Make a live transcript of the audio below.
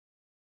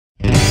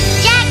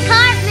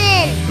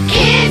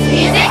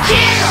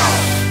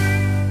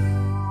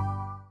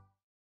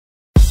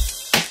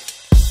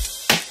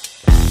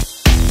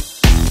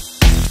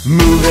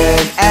Move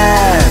and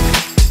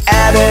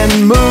add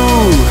and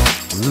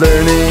move.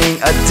 Learning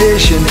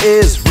addition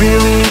is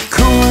really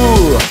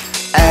cool.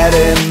 Add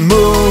and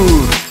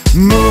move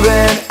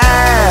and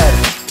add.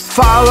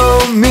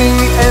 Follow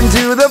me and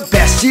do the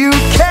best you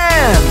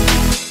can.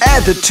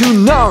 Add the two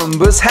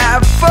numbers,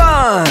 have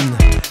fun,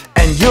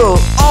 and you'll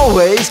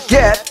always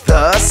get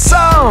the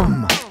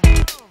sum.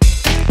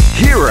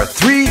 Here are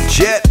 3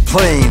 jet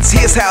planes,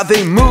 here's how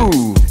they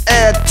move.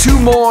 Add 2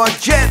 more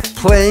jet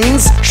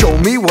planes, show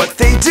me what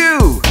they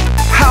do.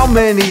 How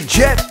many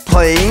jet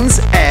planes?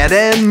 Add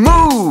and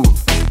move.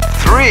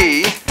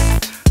 3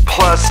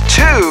 plus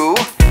 2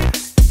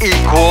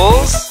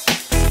 equals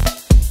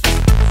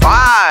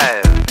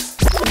 5.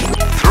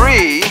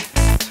 3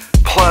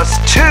 plus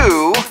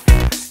 2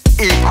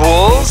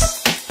 equals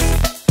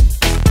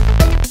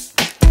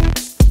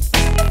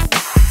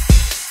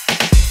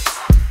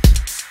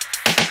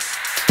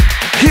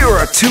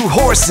 2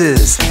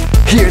 horses,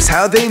 here's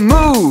how they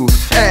move.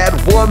 Add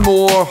 1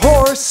 more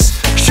horse,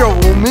 show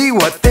me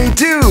what they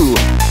do.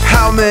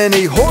 How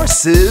many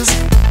horses?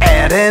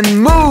 Add and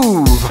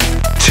move.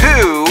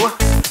 2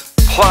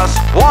 plus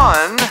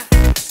 1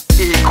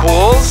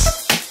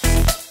 equals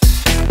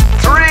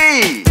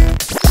 3.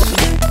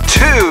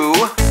 2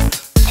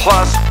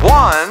 plus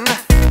 1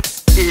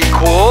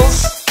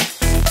 equals 3.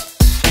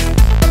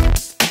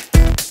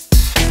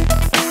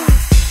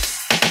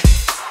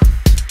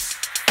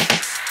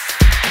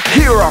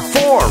 Here are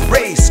 4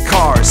 race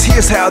cars,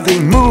 here's how they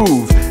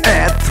move.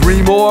 Add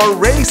 3 more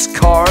race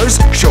cars,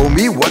 show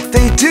me what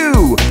they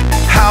do.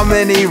 How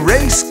many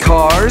race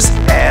cars?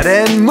 Add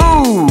and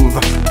move.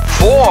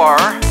 4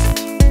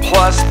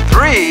 plus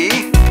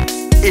 3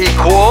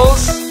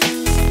 equals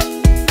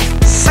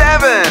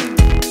 7.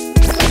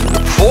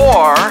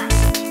 4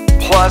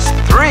 plus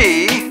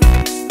 3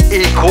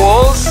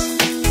 equals.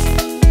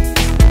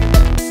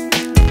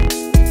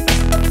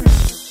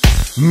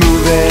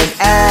 Move and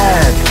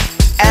add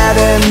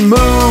and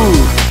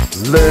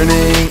move.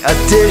 Learning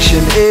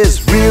addition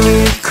is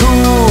really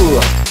cool.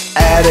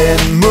 Add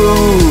and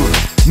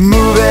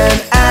move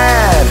and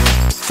add.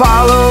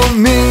 Follow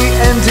me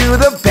and do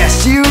the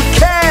best you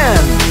can.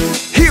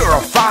 Here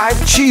are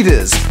 5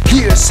 cheetahs,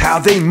 here's how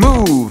they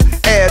move.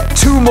 Add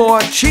 2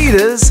 more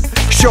cheetahs,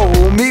 show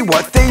me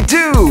what they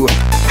do.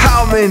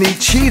 How many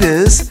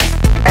cheetahs?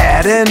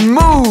 Add and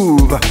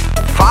move.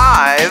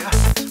 5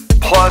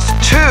 plus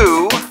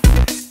 2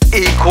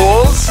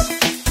 equals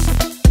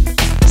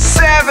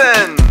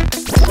 7.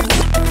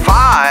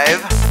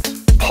 5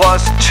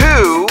 plus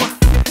 2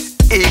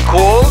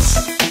 equals.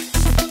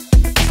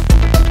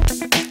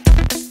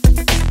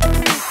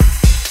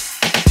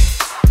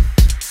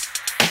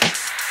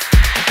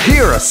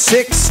 Here are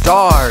 6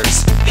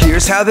 stars,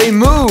 here's how they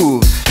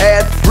move.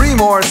 Add 3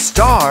 more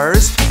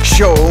stars,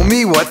 show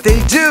me what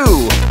they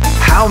do.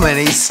 How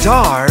many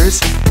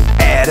stars?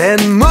 Add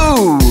and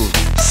move.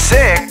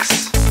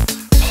 6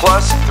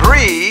 plus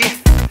 3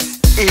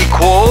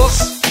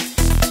 equals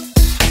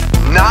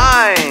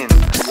 9.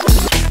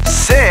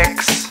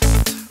 6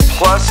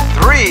 plus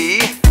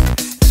 3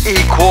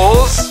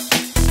 equals.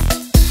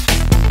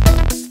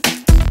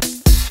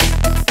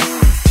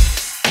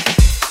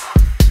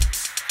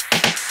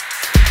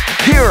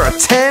 Here are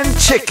 10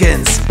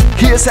 chickens,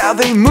 here's how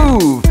they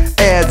move.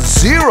 Add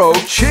 0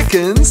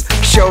 chickens,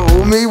 show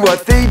me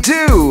what they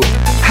do.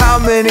 How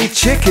many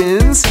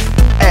chickens?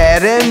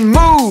 Add and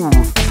move.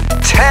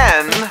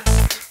 10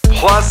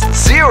 plus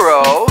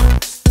 0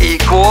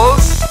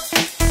 equals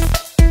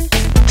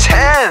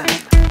 10.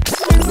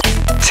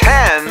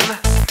 10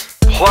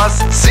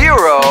 plus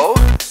 0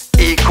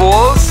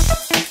 equals.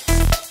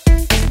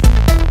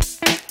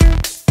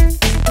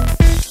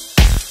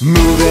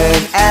 Move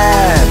and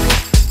add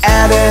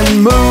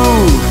and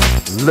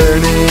move.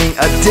 Learning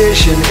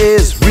addition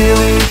is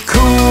really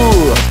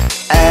cool.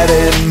 Add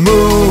and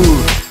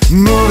move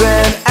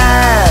and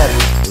add.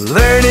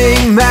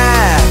 Learning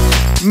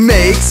math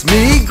makes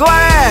me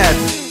glad.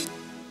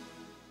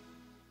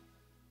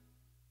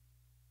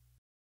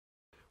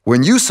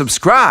 When you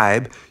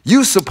subscribe,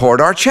 you support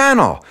our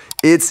channel.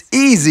 It's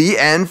easy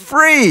and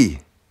free.